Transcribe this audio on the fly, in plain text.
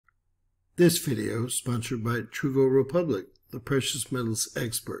This video is sponsored by Trugo Republic, the precious metals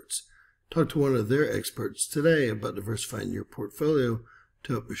experts. Talk to one of their experts today about diversifying your portfolio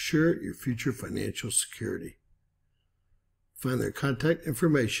to help assure your future financial security. Find their contact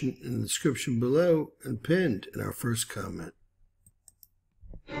information in the description below and pinned in our first comment.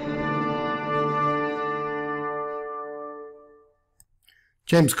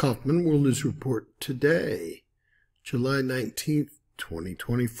 James Kaufman, World News Report today, July 19th,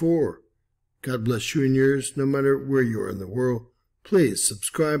 2024. God bless you and yours, no matter where you are in the world. Please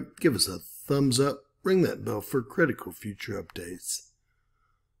subscribe, give us a thumbs up, ring that bell for critical future updates.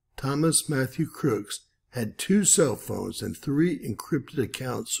 Thomas Matthew Crooks had 2 cell phones and 3 encrypted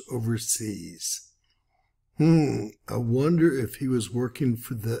accounts overseas. I wonder if he was working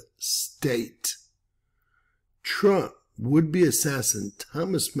for the state. Trump would-be assassin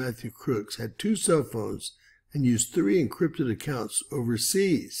Thomas Matthew Crooks had 2 cell phones and used 3 encrypted accounts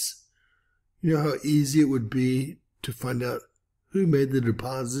overseas. You know how easy it would be to find out who made the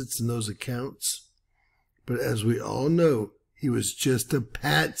deposits in those accounts? But as we all know, he was just a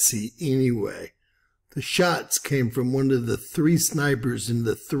patsy anyway. The shots came from one of the 3 snipers in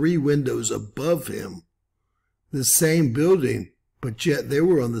the 3 windows above him. The same building, but yet they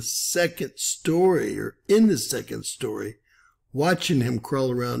were on the 2nd story or in the 2nd story, watching him crawl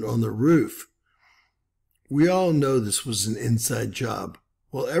around on the roof. We all know this was an inside job.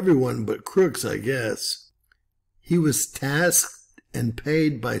 Well, everyone but Crooks, I guess. He was tasked and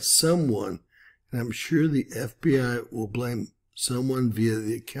paid by someone, and I'm sure the FBI will blame someone via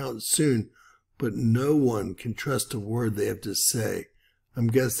the account soon, but no one can trust a word they have to say. I'm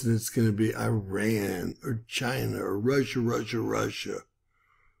guessing it's going to be Iran or China or Russia.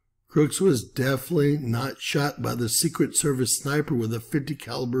 Crooks was definitely not shot by the Secret Service sniper with a .50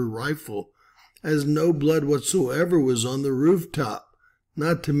 caliber rifle, as no blood whatsoever was on the rooftop.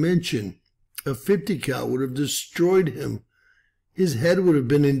 Not to mention, a .50 cal would have destroyed him. His head would have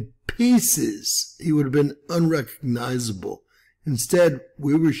been in pieces. He would have been unrecognizable. Instead,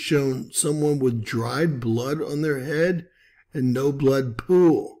 we were shown someone with dried blood on their head and no blood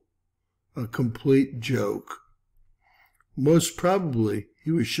pool. A complete joke. Most probably, he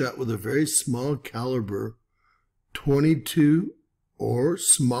was shot with a very small caliber, .22 or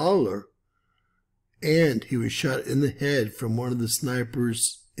smaller, and he was shot in the head from one of the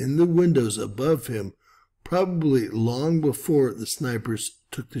snipers in the windows above him, probably long before the snipers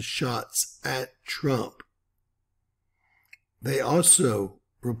took the shots at Trump. They also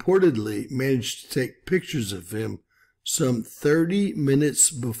reportedly managed to take pictures of him some 30 minutes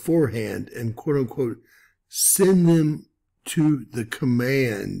beforehand and quote-unquote send them to the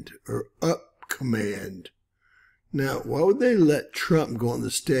command or up command. Now, why would they let Trump go on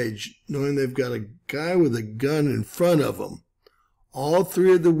the stage knowing they've got a guy with a gun in front of them? All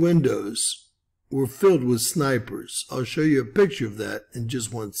 3 of the windows were filled with snipers. I'll show you a picture of that in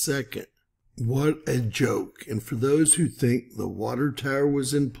just 1 second. What a joke. And for those who think the water tower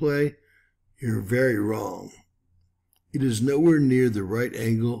was in play, you're very wrong. It is nowhere near the right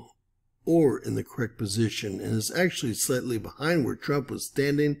angle or in the correct position and is actually slightly behind where Trump was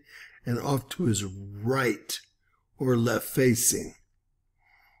standing and off to his right or left facing.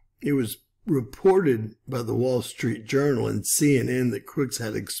 It was reported by the Wall Street Journal and CNN that Crooks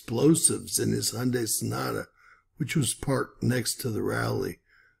had explosives in his Hyundai Sonata, which was parked next to the rally.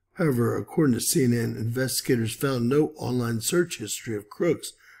 However, according to CNN, investigators found no online search history of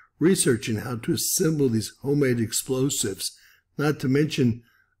Crooks researching how to assemble these homemade explosives, not to mention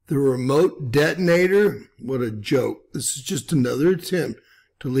the remote detonator. What a joke. This is just another attempt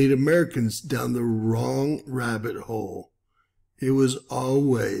to lead Americans down the wrong rabbit hole. It was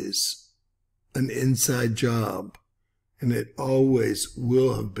always an inside job, and it always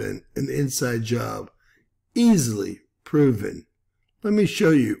will have been an inside job, easily proven. Let me show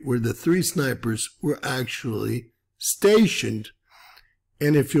you where the 3 snipers were actually stationed.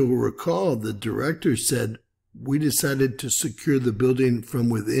 And if you'll recall, the director said, "We decided to secure the building from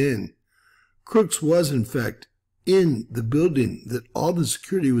within." Crooks was, in fact, in the building that all the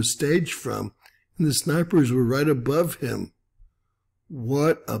security was staged from, and the snipers were right above him.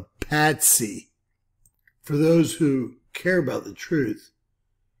 What a patsy. For those who care about the truth,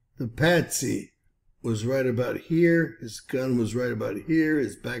 the patsy was right about here, his gun was right about here,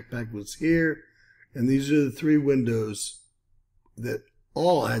 his backpack was here, and these are the 3 windows that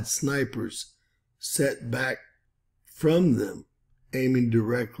all had snipers set back from them, aiming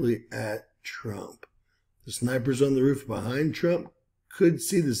directly at Trump. The snipers on the roof behind Trump could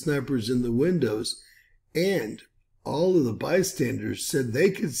see the snipers in the windows, and all of the bystanders said they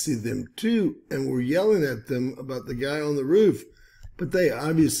could see them too and were yelling at them about the guy on the roof. But they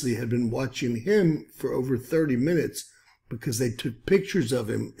obviously had been watching him for over 30 minutes because they took pictures of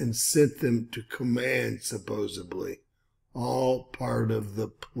him and sent them to command, supposedly. All part of the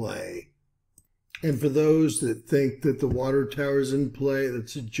play. And for those that think that the water tower is in play,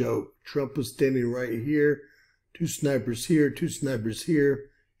 that's a joke. Trump was standing right here, 2 snipers here, 2 snipers here,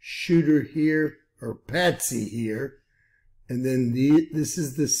 shooter here, or Patsy here. And then this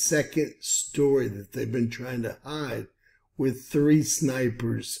is the second story that they've been trying to hide, with 3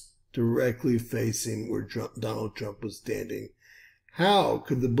 snipers directly facing where Donald Trump was standing. How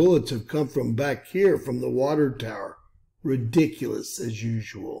could the bullets have come from back here from the water tower? Ridiculous as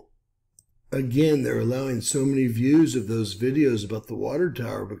usual. Again, they're allowing so many views of those videos about the water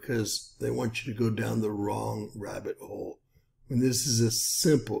tower because they want you to go down the wrong rabbit hole. When this is a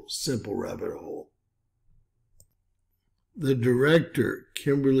simple, simple rabbit hole. The director,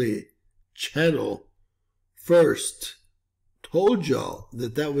 Kimberly Chettle, first told y'all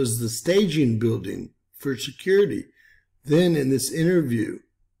that that was the staging building for security. Then in this interview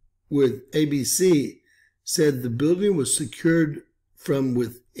with ABC, said the building was secured from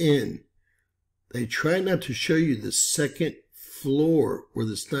within. They tried not to show you the second floor where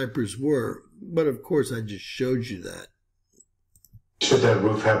the snipers were, but of course I just showed you that. Should that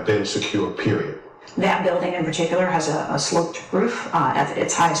roof have been secure, period? That building in particular has a sloped roof at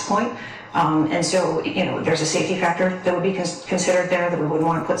its highest point. And so, there's a safety factor that would be considered there, that we wouldn't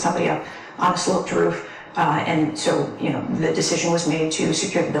want to put somebody up on a sloped roof. And so, the decision was made to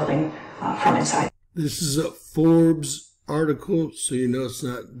secure the building from inside. This is a Forbes article, so you know it's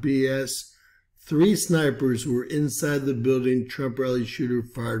not BS. 3 snipers were inside the building Trump rally shooter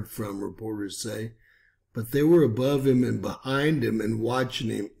fired from, reporters say. But they were above him and behind him and watching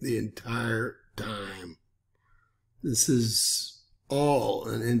him the entire time. This is all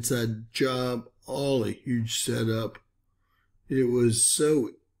an inside job, all a huge setup. It was so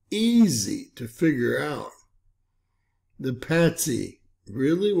easy to figure out. The Patsy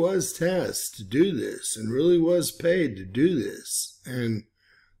really was tasked to do this and really was paid to do this. And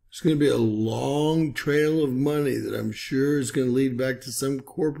there's going to be a long trail of money that I'm sure is going to lead back to some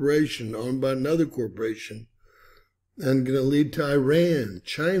corporation owned by another corporation and going to lead to Iran,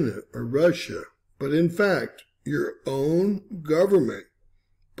 China, or Russia. But in fact, your own government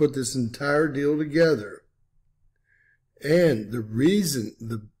put this entire deal together. And the reason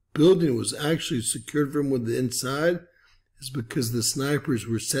the building was actually secured from the inside is because the snipers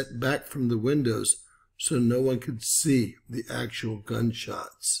were set back from the windows so no one could see the actual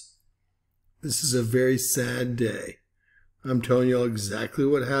gunshots. This is a very sad day. I'm telling y'all exactly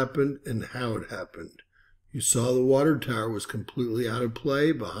what happened and how it happened. You saw the water tower was completely out of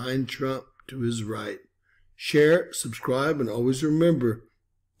play behind Trump to his right. Share, subscribe, and always remember,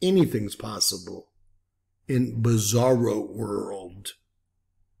 anything's possible in Bizarro World.